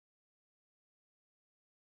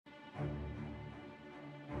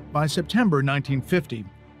By September 1950,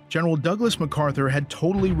 General Douglas MacArthur had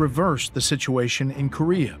totally reversed the situation in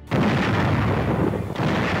Korea.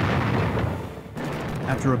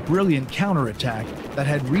 After a brilliant counterattack that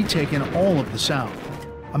had retaken all of the South,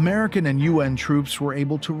 American and UN troops were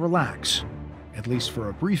able to relax, at least for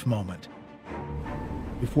a brief moment,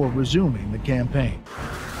 before resuming the campaign.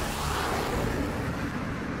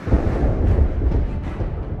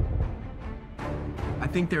 I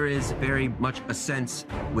think there is very much a sense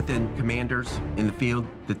within commanders in the field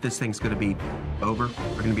that this thing's going to be over.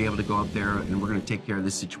 We're going to be able to go up there and we're going to take care of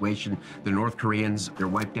this situation. The North Koreans, they're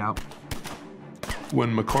wiped out.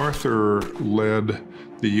 When MacArthur led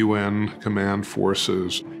the UN command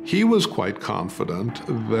forces, he was quite confident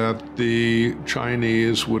that the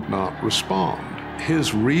Chinese would not respond.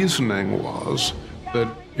 His reasoning was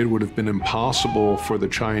that it would have been impossible for the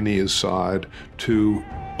Chinese side to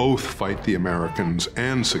both fight the Americans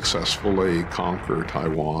and successfully conquer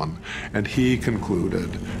Taiwan. And he concluded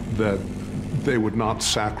that they would not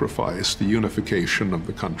sacrifice the unification of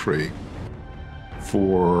the country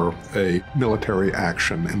for a military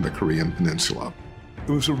action in the Korean Peninsula.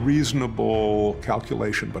 It was a reasonable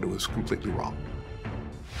calculation, but it was completely wrong.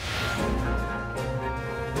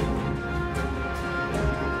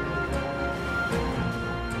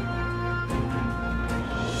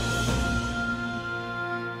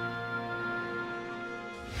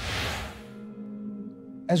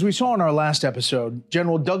 As we saw in our last episode,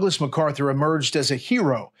 General Douglas MacArthur emerged as a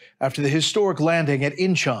hero after the historic landing at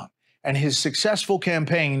Incheon and his successful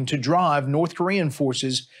campaign to drive North Korean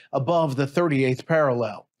forces above the 38th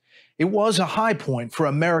parallel. It was a high point for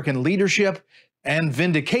American leadership and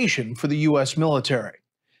vindication for the U.S. military.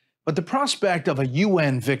 But the prospect of a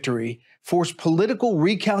UN victory forced political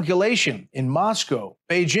recalculation in Moscow,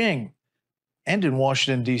 Beijing, and in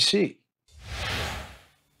Washington, D.C.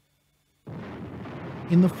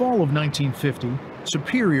 In the fall of 1950,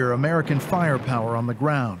 superior American firepower on the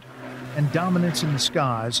ground and dominance in the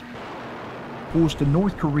skies forced a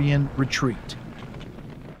North Korean retreat.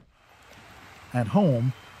 At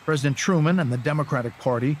home, President Truman and the Democratic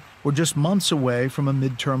Party were just months away from a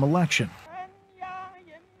midterm election.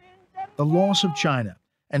 The loss of China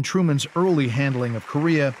and Truman's early handling of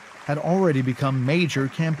Korea had already become major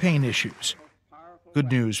campaign issues.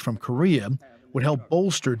 Good news from Korea would help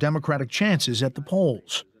bolster Democratic chances at the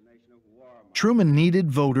polls. Truman needed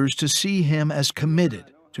voters to see him as committed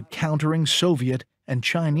to countering Soviet and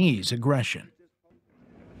Chinese aggression.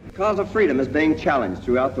 The cause of freedom is being challenged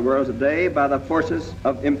throughout the world today by the forces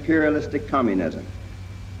of imperialistic communism.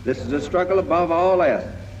 This is a struggle above all else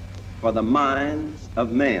for the minds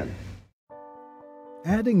of men.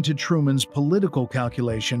 Adding to Truman's political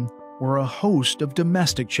calculation were a host of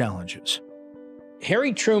domestic challenges.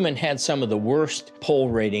 Harry Truman had some of the worst poll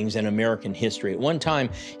ratings in American history. At one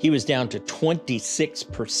time, he was down to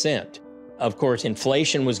 26%. Of course,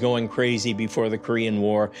 inflation was going crazy before the Korean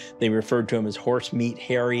War. They referred to him as horse meat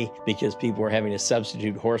Harry because people were having to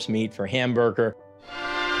substitute horse meat for hamburger.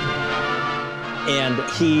 And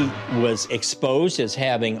he was exposed as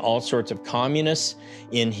having all sorts of communists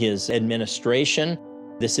in his administration.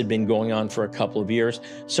 This had been going on for a couple of years.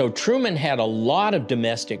 So Truman had a lot of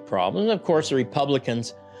domestic problems. Of course, the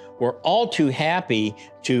Republicans were all too happy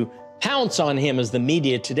to pounce on him, as the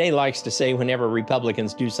media today likes to say. Whenever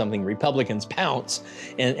Republicans do something, Republicans pounce.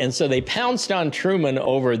 And so they pounced on Truman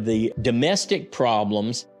over the domestic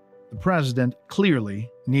problems. The president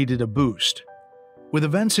clearly needed a boost. With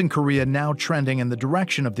events in Korea now trending in the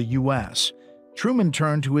direction of the U.S., Truman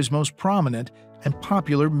turned to his most prominent and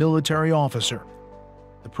popular military officer.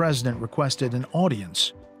 The president requested an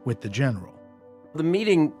audience with the general. The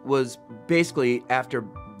meeting was basically after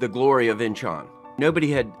the glory of Incheon.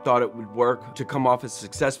 Nobody had thought it would work to come off as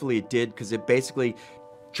successfully it did, because it basically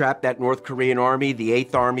trapped that North Korean army. The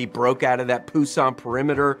 8th Army broke out of that Pusan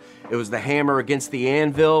perimeter. It was the hammer against the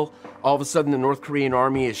anvil. All of a sudden, the North Korean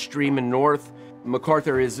army is streaming north.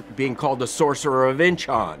 MacArthur is being called the sorcerer of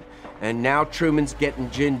Incheon. And now Truman's getting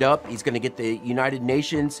ginned up. He's going to get the United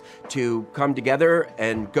Nations to come together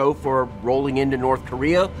and go for rolling into North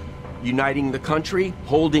Korea, uniting the country,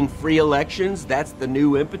 holding free elections. That's the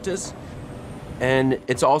new impetus. And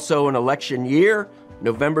it's also an election year.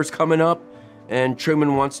 November's coming up, and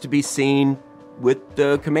Truman wants to be seen with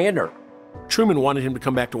the commander. Truman wanted him to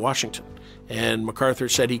come back to Washington, and MacArthur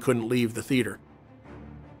said he couldn't leave the theater.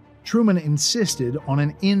 Truman insisted on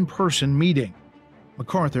an in-person meeting.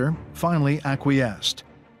 MacArthur finally acquiesced,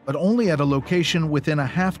 but only at a location within a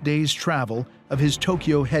half-day's travel of his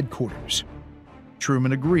Tokyo headquarters.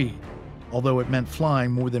 Truman agreed, although it meant flying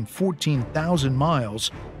more than 14,000 miles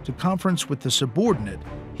to conference with the subordinate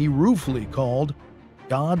he ruefully called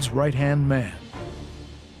God's right-hand man.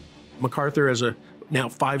 MacArthur as a now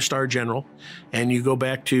 5-star general, and you go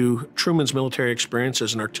back to Truman's military experience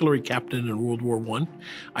as an artillery captain in World War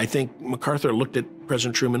I think MacArthur looked at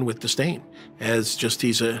President Truman with disdain as just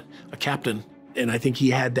he's a captain, and I think he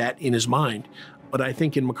had that in his mind. But I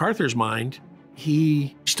think in MacArthur's mind,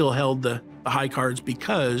 he still held the high cards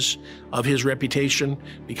because of his reputation,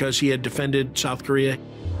 because he had defended South Korea.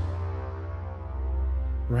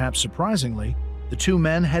 Perhaps surprisingly, the two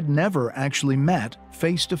men had never actually met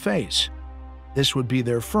face to face. This would be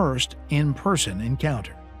their first in-person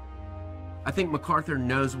encounter. I think MacArthur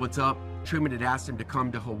knows what's up. Truman had asked him to come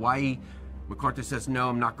to Hawaii. MacArthur says, no,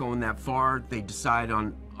 I'm not going that far. They decide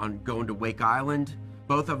on going to Wake Island.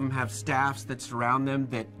 Both of them have staffs that surround them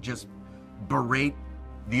that just berate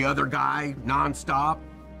the other guy nonstop.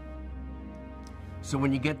 So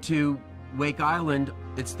when you get to Wake Island,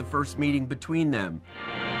 it's the first meeting between them.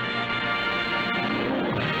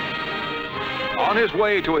 On his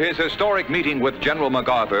way to his historic meeting with General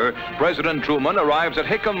MacArthur, President Truman arrives at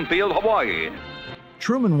Hickam Field, Hawaii.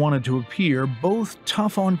 Truman wanted to appear both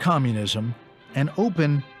tough on communism and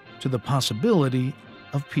open to the possibility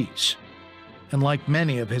of peace. And like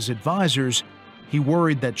many of his advisors, he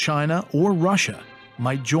worried that China or Russia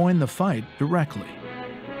might join the fight directly.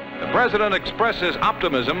 The president expresses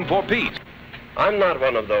optimism for peace. I'm not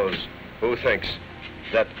one of those who thinks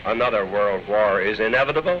that another world war is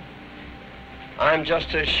inevitable. I'm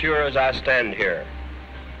just as sure as I stand here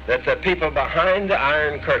that the people behind the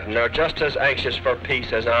Iron Curtain are just as anxious for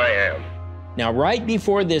peace as I am. Now, right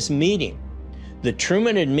before this meeting, the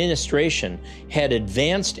Truman administration had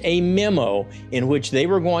advanced a memo in which they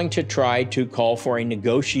were going to try to call for a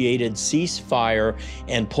negotiated ceasefire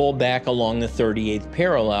and pull back along the 38th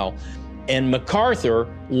parallel. And MacArthur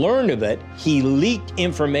learned of it. He leaked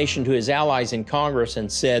information to his allies in Congress and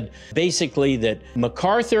said basically that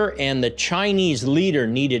MacArthur and the Chinese leader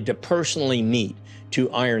needed to personally meet to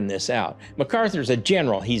iron this out. MacArthur's a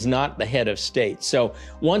general. He's not the head of state. So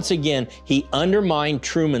once again, he undermined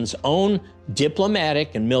Truman's own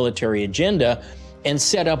diplomatic and military agenda and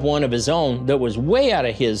set up one of his own that was way out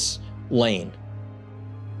of his lane.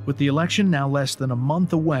 With the election now less than a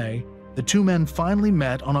month away, the two men finally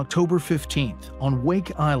met on October 15th on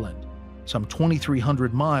Wake Island, some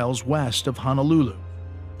 2,300 miles west of Honolulu.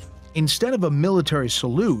 Instead of a military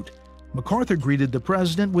salute, MacArthur greeted the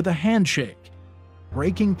president with a handshake,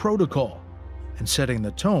 breaking protocol and setting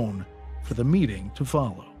the tone for the meeting to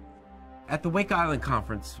follow. At the Wake Island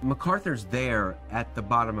conference, MacArthur's there at the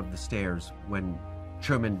bottom of the stairs when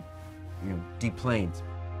Truman, deplanes.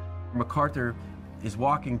 MacArthur is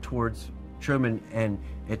walking towards Truman, and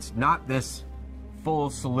it's not this full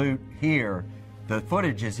salute here. The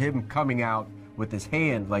footage is him coming out with his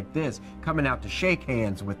hand like this, coming out to shake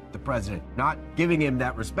hands with the president, not giving him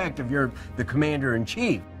that respect of you're the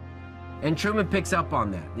commander-in-chief. And Truman picks up on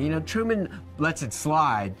that. Truman lets it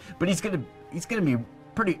slide, but he's gonna be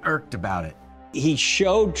pretty irked about it. He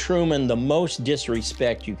showed Truman the most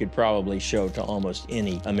disrespect you could probably show to almost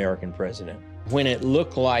any American president. When it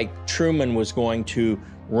looked like Truman was going to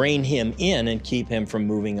rein him in and keep him from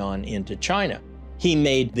moving on into China. He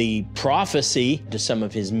made the prophecy to some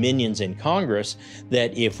of his minions in Congress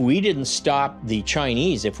that if we didn't stop the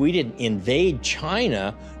Chinese, if we didn't invade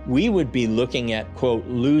China, we would be looking at, quote,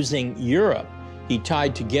 losing Europe. He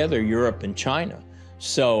tied together Europe and China.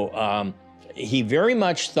 So he very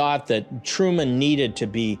much thought that Truman needed to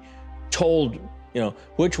be told,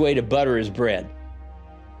 which way to butter his bread.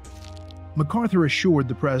 MacArthur assured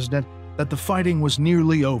the president that the fighting was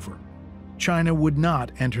nearly over. China would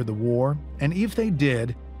not enter the war, and if they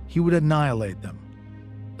did, he would annihilate them.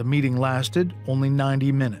 The meeting lasted only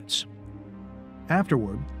 90 minutes.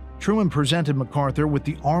 Afterward, Truman presented MacArthur with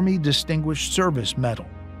the Army Distinguished Service Medal,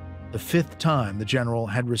 the 5th time the general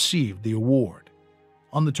had received the award.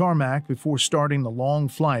 On the tarmac before starting the long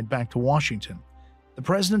flight back to Washington, the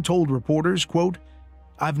president told reporters, quote,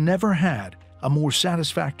 "I've never had a more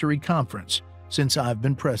satisfactory conference since I've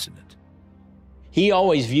been president." He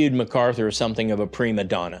always viewed MacArthur as something of a prima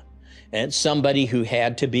donna and somebody who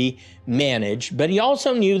had to be managed, but he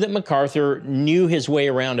also knew that MacArthur knew his way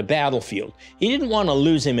around a battlefield. He didn't want to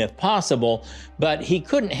lose him if possible, but he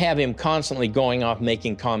couldn't have him constantly going off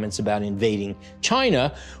making comments about invading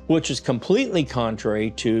China, which is completely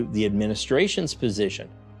contrary to the administration's position.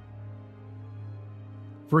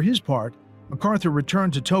 For his part, MacArthur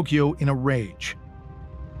returned to Tokyo in a rage.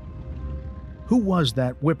 Who was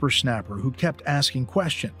that whippersnapper who kept asking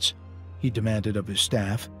questions? He demanded of his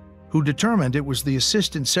staff, who determined it was the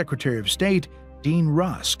Assistant Secretary of State, Dean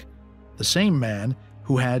Rusk, the same man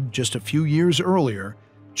who had, just a few years earlier,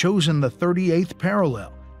 chosen the 38th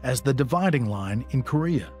parallel as the dividing line in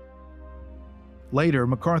Korea. Later,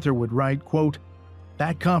 MacArthur would write, quote,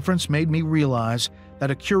 "That conference made me realize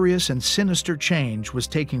that a curious and sinister change was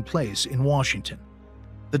taking place in Washington.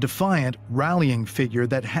 The defiant, rallying figure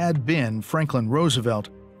that had been Franklin Roosevelt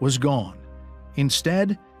was gone.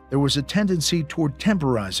 Instead, there was a tendency toward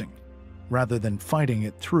temporizing rather than fighting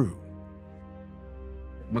it through."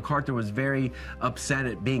 MacArthur was very upset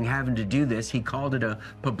at having to do this. He called it a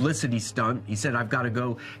publicity stunt. He said, "I've got to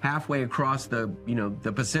go halfway across the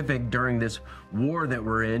Pacific during this war that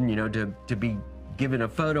we're in, to be given a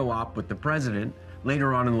photo op with the president."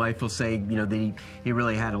 Later on in life, he'll say, that he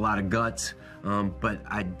really had a lot of guts, but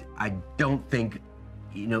I don't think,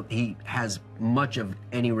 he has much of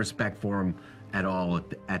any respect for him at all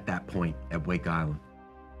at that point at Wake Island.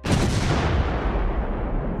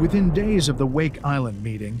 Within days of the Wake Island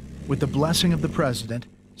meeting, with the blessing of the president,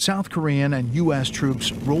 South Korean and U.S.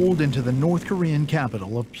 troops rolled into the North Korean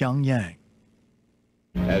capital of Pyongyang.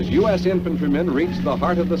 As U.S. infantrymen reach the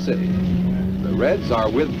heart of the city, the Reds are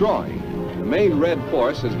withdrawing. The main Red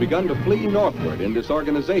force has begun to flee northward in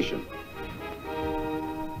disorganization.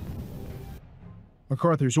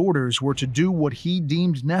 MacArthur's orders were to do what he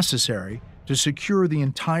deemed necessary to secure the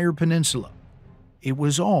entire peninsula. It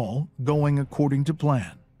was all going according to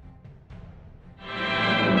plan.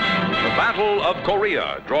 The Battle of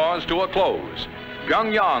Korea draws to a close.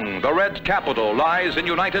 Pyongyang, the Red capital, lies in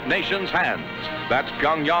United Nations hands. That's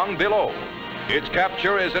Pyongyang below. Its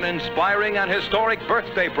capture is an inspiring and historic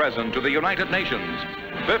birthday present to the United Nations,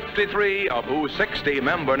 53 of whose 60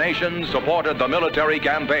 member nations supported the military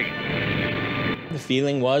campaign. The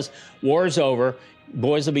feeling was, war's over,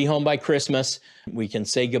 boys will be home by Christmas, we can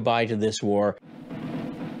say goodbye to this war.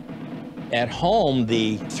 At home,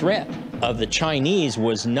 the threat of the Chinese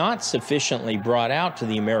was not sufficiently brought out to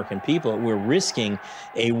the American people. We're risking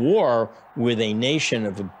a war with a nation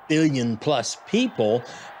of 1 billion+ people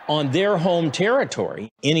on their home territory.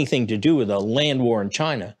 Anything to do with a land war in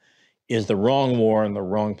China is the wrong war in the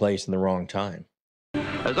wrong place and the wrong time.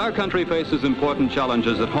 As our country faces important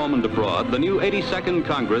challenges at home and abroad, the new 82nd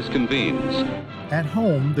Congress convenes. At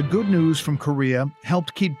home, the good news from Korea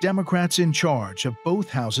helped keep Democrats in charge of both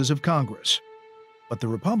houses of Congress. But the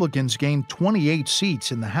Republicans gained 28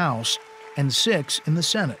 seats in the House and 6 in the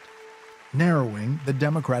Senate, narrowing the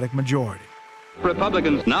Democratic majority.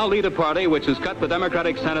 Republicans now lead a party which has cut the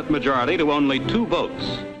Democratic Senate majority to only 2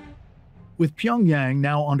 votes. With Pyongyang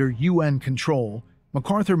now under UN control,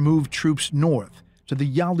 MacArthur moved troops north to the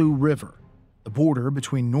Yalu River, the border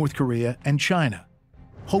between North Korea and China.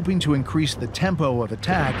 Hoping to increase the tempo of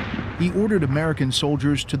attack, he ordered American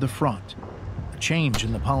soldiers to the front, a change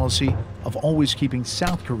in the policy of always keeping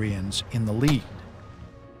South Koreans in the lead.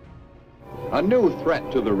 A new threat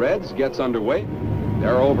to the Reds gets underway.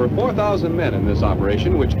 There are over 4,000 men in this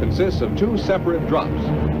operation, which consists of 2 separate drops.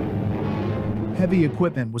 Heavy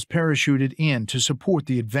equipment was parachuted in to support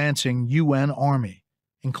the advancing UN army,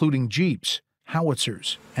 including jeeps,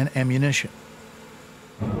 howitzers, and ammunition.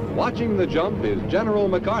 Watching the jump is General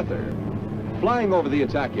MacArthur. Flying over the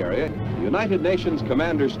attack area, the United Nations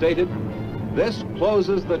commander stated, "This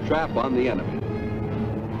closes the trap on the enemy."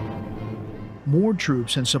 More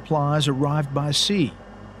troops and supplies arrived by sea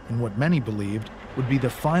in what many believed would be the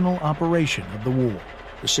final operation of the war.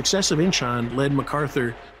 The success of Incheon led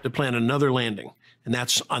MacArthur to plan another landing, and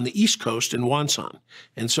that's on the east coast in Wonsan.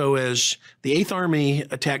 And so as the 8th Army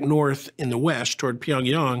attacked north in the west toward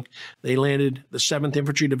Pyongyang, they landed the 7th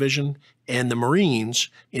Infantry Division and the Marines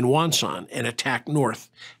in Wonsan and attacked north.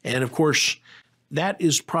 And of course, that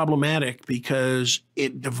is problematic because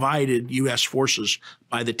it divided U.S. forces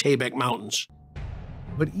by the Taebaek Mountains.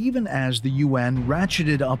 But even as the UN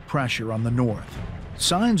ratcheted up pressure on the north,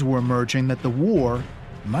 signs were emerging that the war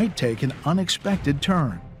might take an unexpected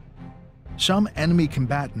turn. Some enemy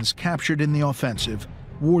combatants captured in the offensive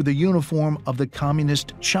wore the uniform of the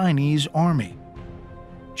Communist Chinese Army.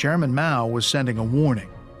 Chairman Mao was sending a warning.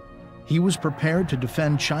 He was prepared to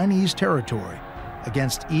defend Chinese territory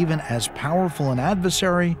against even as powerful an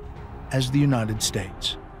adversary as the United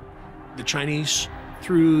States. The Chinese,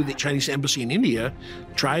 through the Chinese embassy in India,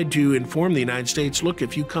 tried to inform the United States, look,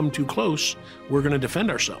 if you come too close, we're going to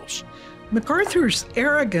defend ourselves. MacArthur's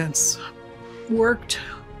arrogance worked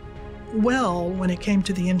well when it came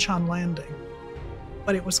to the Incheon landing,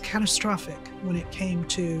 but it was catastrophic when it came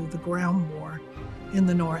to the ground war in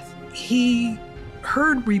the north. He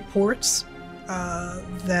heard reports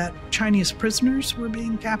that Chinese prisoners were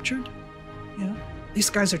being captured. You know, these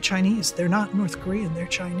guys are Chinese. They're not North Korean, they're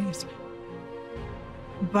Chinese.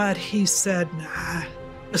 But he said, nah.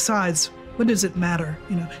 Besides, what does it matter?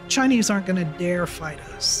 You know, Chinese aren't going to dare fight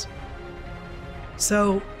us.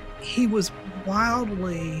 So he was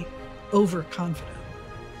wildly overconfident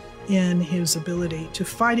in his ability to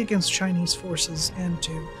fight against Chinese forces and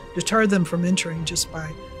to deter them from entering just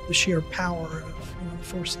by the sheer power of the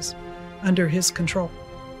forces under his control.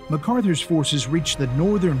 MacArthur's forces reached the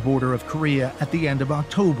northern border of Korea at the end of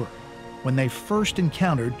October, when they first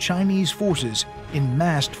encountered Chinese forces in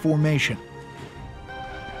massed formation.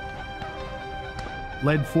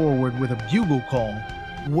 Led forward with a bugle call,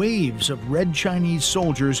 waves of red Chinese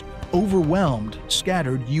soldiers overwhelmed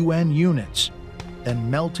scattered UN units, then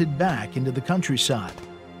melted back into the countryside,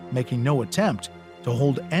 making no attempt to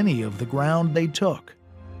hold any of the ground they took.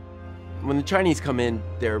 When the Chinese come in,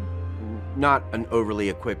 they're not an overly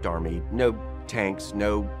equipped army. No tanks,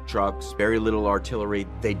 no trucks, very little artillery.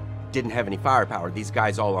 They didn't have any firepower. These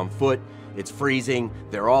guys all on foot. It's freezing.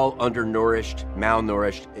 They're all undernourished,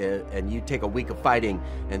 malnourished, and you take a week of fighting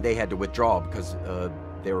and they had to withdraw because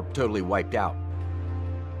they were totally wiped out.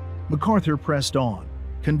 MacArthur pressed on,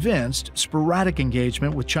 convinced sporadic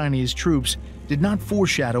engagement with Chinese troops did not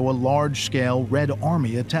foreshadow a large-scale Red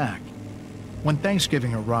Army attack. When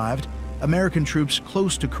Thanksgiving arrived, American troops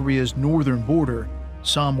close to Korea's northern border,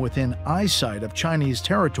 some within eyesight of Chinese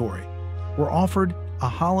territory, were offered a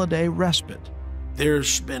holiday respite.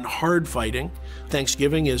 There's been hard fighting.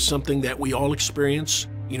 Thanksgiving is something that we all experience,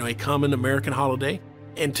 a common American holiday.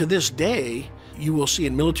 And to this day, you will see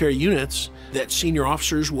in military units that senior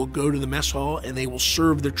officers will go to the mess hall and they will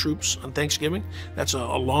serve their troops on Thanksgiving. That's a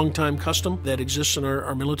long-time custom that exists in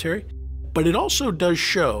our military. But it also does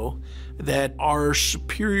show that our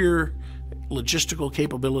superior logistical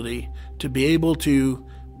capability to be able to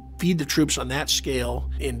feed the troops on that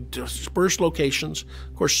scale in dispersed locations.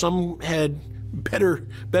 Of course, some had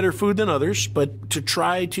better food than others, but to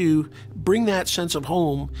try to bring that sense of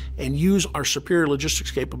home and use our superior logistics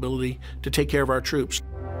capability to take care of our troops.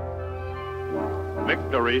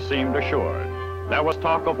 Victory seemed assured. There was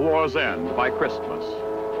talk of war's end by Christmas.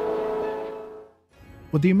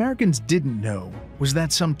 What the Americans didn't know was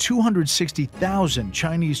that some 260,000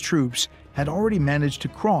 Chinese troops had already managed to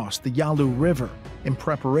cross the Yalu River in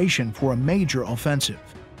preparation for a major offensive.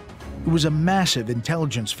 It was a massive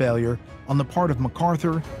intelligence failure on the part of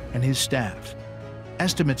MacArthur and his staff.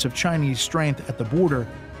 Estimates of Chinese strength at the border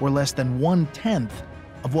were less than 1/10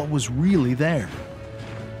 of what was really there.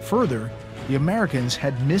 Further, the Americans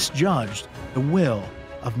had misjudged the will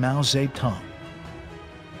of Mao Zedong.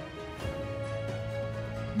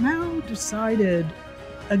 Mao decided,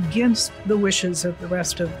 against the wishes of the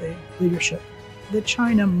rest of the leadership, that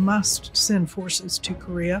China must send forces to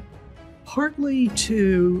Korea, partly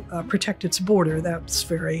to protect its border. That's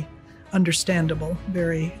very understandable,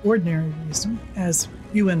 very ordinary reason, as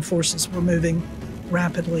UN forces were moving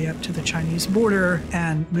rapidly up to the Chinese border,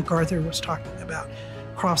 and MacArthur was talking about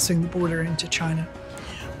crossing the border into China.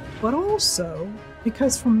 But also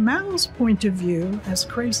because from Mao's point of view, as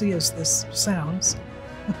crazy as this sounds,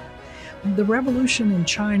 the revolution in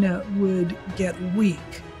China would get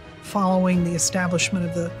weak following the establishment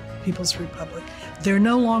of the People's Republic. They're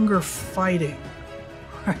no longer fighting,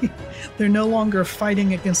 right? They're no longer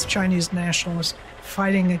fighting against Chinese nationalists,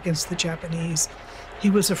 fighting against the Japanese.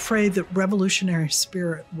 He was afraid that revolutionary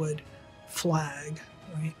spirit would flag,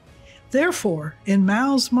 right? Therefore, in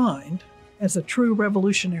Mao's mind, as a true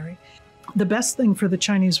revolutionary, the best thing for the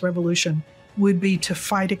Chinese Revolution would be to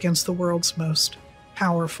fight against the world's most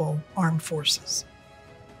powerful armed forces.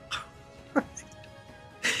 Right.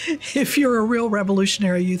 If you're a real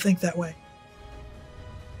revolutionary, you think that way.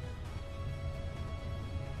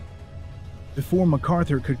 Before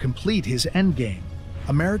MacArthur could complete his endgame,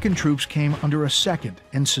 American troops came under a second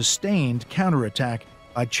and sustained counterattack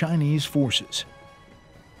by Chinese forces.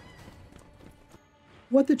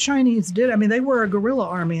 What the Chinese did, I mean, they were a guerrilla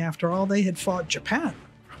army after all. They had fought Japan,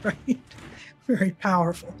 right? Very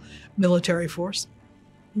powerful military force.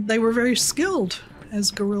 They were very skilled as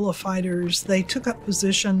guerrilla fighters. They took up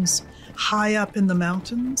positions high up in the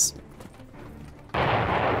mountains.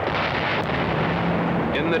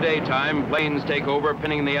 In the daytime, planes take over,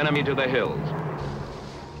 pinning the enemy to the hills.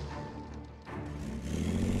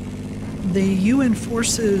 The UN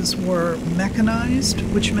forces were mechanized,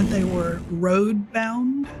 which meant they were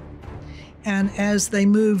road-bound. And as they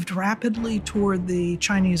moved rapidly toward the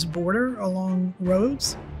Chinese border along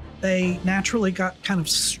roads, they naturally got kind of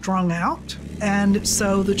strung out. And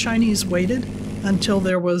so the Chinese waited until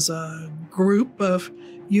there was a group of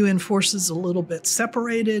UN forces a little bit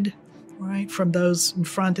separated, right, from those in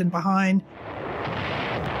front and behind.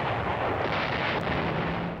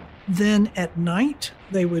 Then at night,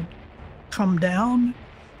 they would come down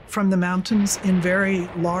from the mountains in very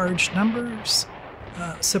large numbers,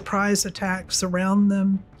 surprise attacks around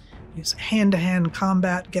them, use hand-to-hand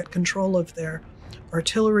combat, get control of their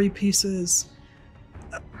artillery pieces.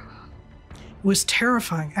 It was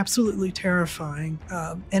terrifying, absolutely terrifying,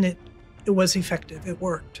 and it was effective. It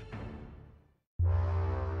worked.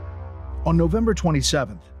 On November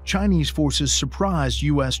 27th, Chinese forces surprised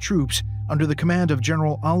U.S. troops under the command of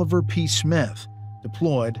General Oliver P. Smith,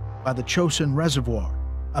 deployed by the Chosin Reservoir,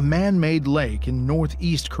 a man-made lake in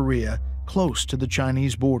northeast Korea close to the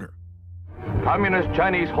Chinese border. Communist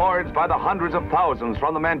Chinese hordes by the hundreds of thousands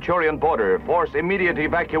from the Manchurian border force immediate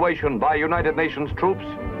evacuation by United Nations troops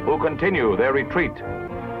who continue their retreat.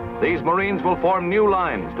 These Marines will form new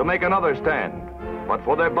lines to make another stand. But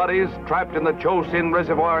for their buddies trapped in the Chosin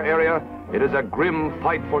Reservoir area, it is a grim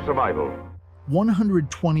fight for survival.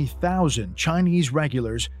 120,000 Chinese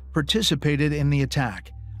regulars participated in the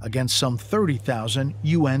attack against some 30,000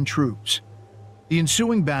 UN troops. The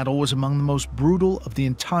ensuing battle was among the most brutal of the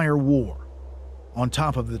entire war. On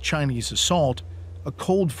top of the Chinese assault, a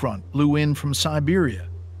cold front blew in from Siberia.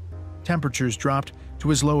 Temperatures dropped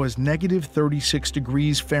to as low as -36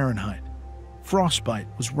 degrees Fahrenheit. Frostbite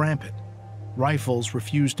was rampant. Rifles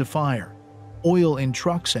refused to fire. Oil in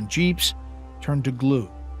trucks and jeeps turned to glue.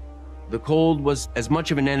 The cold was as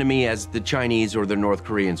much of an enemy as the Chinese or the North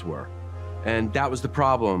Koreans were. And that was the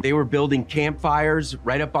problem. They were building campfires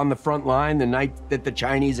right up on the front line the night that the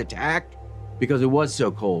Chinese attacked because it was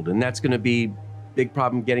so cold. And that's going to be a big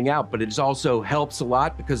problem getting out. But it also helps a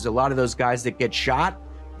lot because a lot of those guys that get shot,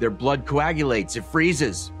 their blood coagulates, it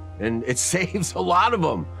freezes, and it saves a lot of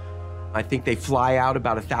them. I think they fly out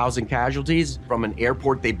about 1,000 casualties from an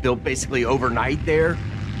airport they built basically overnight there.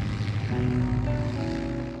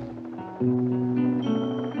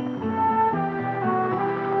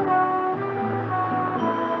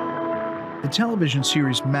 The television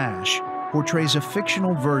series MASH portrays a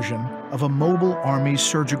fictional version of a mobile army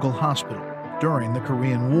surgical hospital during the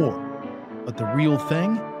Korean War. But the real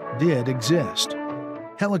thing did exist.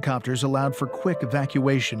 Helicopters allowed for quick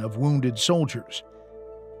evacuation of wounded soldiers.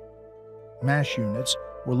 MASH units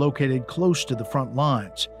were located close to the front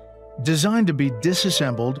lines, designed to be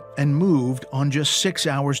disassembled and moved on just 6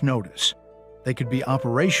 hours' notice. They could be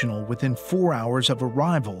operational within 4 hours of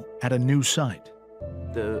arrival at a new site.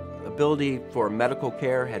 The ability for medical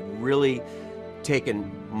care had really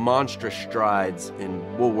taken monstrous strides in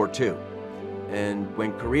World War II. And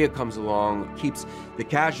when Korea comes along, keeps the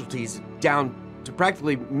casualties down to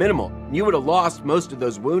practically minimal. You would have lost most of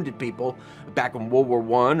those wounded people back in World War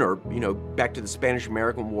I or, back to the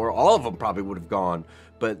Spanish-American War. All of them probably would have gone.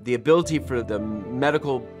 But the ability for the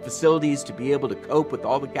medical facilities to be able to cope with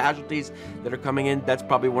all the casualties that are coming in, that's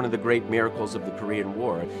probably one of the great miracles of the Korean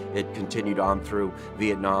War. It continued on through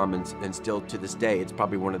Vietnam and still to this day. It's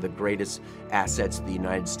probably one of the greatest assets the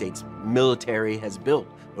United States military has built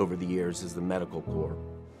over the years is the medical corps.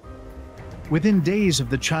 Within days of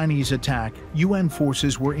the Chinese attack, UN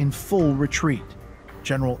forces were in full retreat.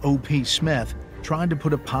 General O.P. Smith tried to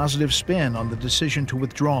put a positive spin on the decision to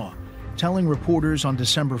withdraw, telling reporters on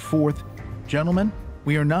December 4th, "Gentlemen,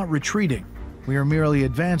 we are not retreating. We are merely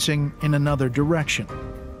advancing in another direction."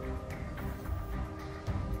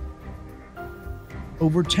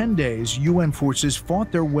 Over 10 days, UN forces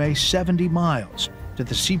fought their way 70 miles to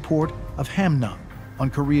the seaport of Hamnam on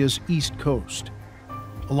Korea's east coast.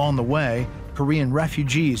 Along the way, Korean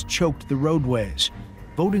refugees choked the roadways,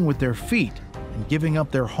 voting with their feet and giving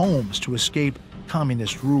up their homes to escape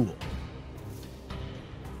communist rule.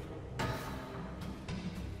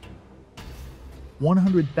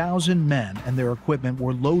 "100,000 men and their equipment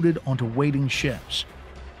were loaded onto waiting ships.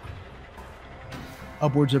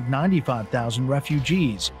 Upwards of 95,000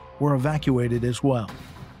 refugees were evacuated as well.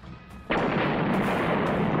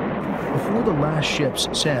 Before the last ships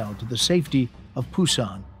sailed to the safety of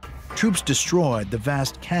Busan, troops destroyed the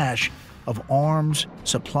vast cache of arms,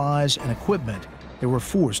 supplies, and equipment they were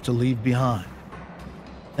forced to leave behind.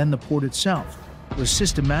 Then the port itself was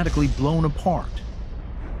systematically blown apart.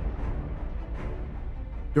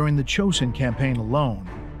 During the Chosin campaign alone,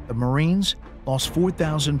 the Marines lost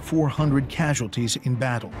 4,400 casualties in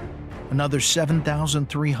battle, another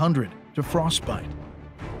 7,300 to frostbite.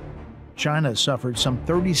 China suffered some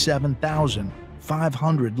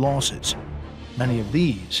 37,500 losses, many of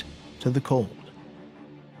these to the cold.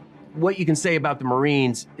 What you can say about the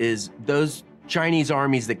Marines is those Chinese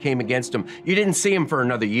armies that came against them, you didn't see them for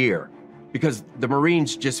another year because the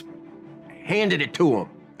Marines just handed it to them.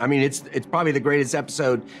 I mean, it's probably the greatest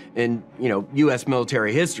episode in, U.S.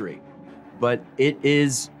 military history, but it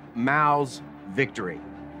is Mao's victory.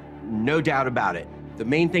 No doubt about it. The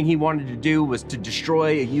main thing he wanted to do was to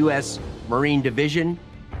destroy a U.S. Marine division.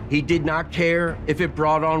 He did not care if it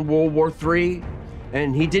brought on World War III,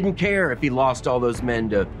 and he didn't care if he lost all those men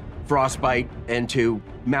to frostbite and to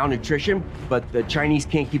malnutrition, but the Chinese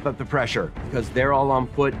can't keep up the pressure because they're all on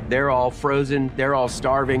foot, they're all frozen, they're all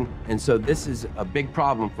starving, and so this is a big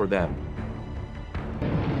problem for them.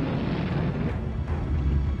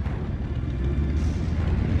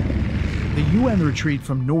 The UN retreat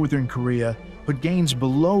from northern Korea put gains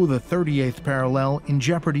below the 38th parallel in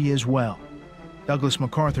jeopardy as well. Douglas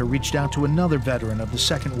MacArthur reached out to another veteran of the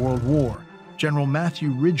Second World War, General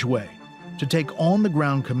Matthew Ridgway, to take on the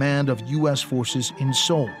ground command of U.S. forces in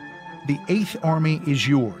Seoul. "The 8th Army is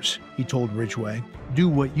yours," he told Ridgway. "Do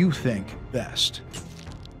what you think best."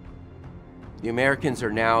 The Americans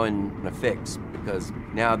are now in a fix because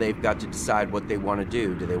now they've got to decide what they want to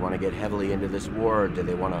do. Do they want to get heavily into this war, or do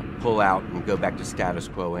they want to pull out and go back to status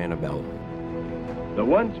quo antebellum? The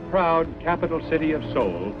once proud capital city of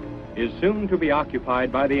Seoul is soon to be occupied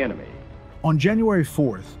by the enemy. On January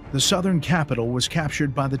 4th, the southern capital was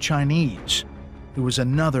captured by the Chinese. It was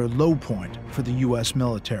another low point for the U.S.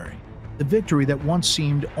 military. The victory that once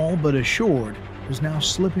seemed all but assured was now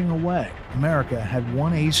slipping away. America had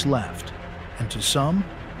one ace left, and to some,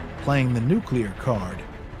 playing the nuclear card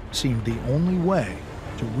seemed the only way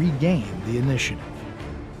to regain the initiative.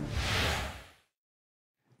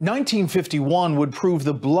 1951 would prove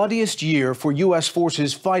the bloodiest year for U.S.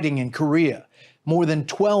 forces fighting in Korea. More than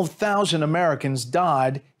 12,000 Americans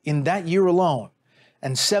died in that year alone,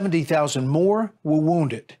 and 70,000 more were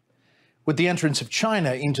wounded. With the entrance of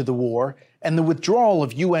China into the war and the withdrawal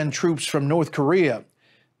of UN troops from North Korea,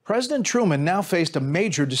 President Truman now faced a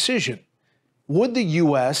major decision. Would the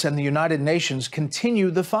U.S. and the United Nations continue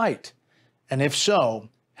the fight? And if so,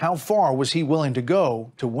 how far was he willing to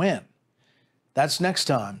go to win? That's next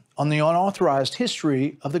time on the Unauthorized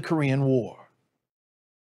History of the Korean War.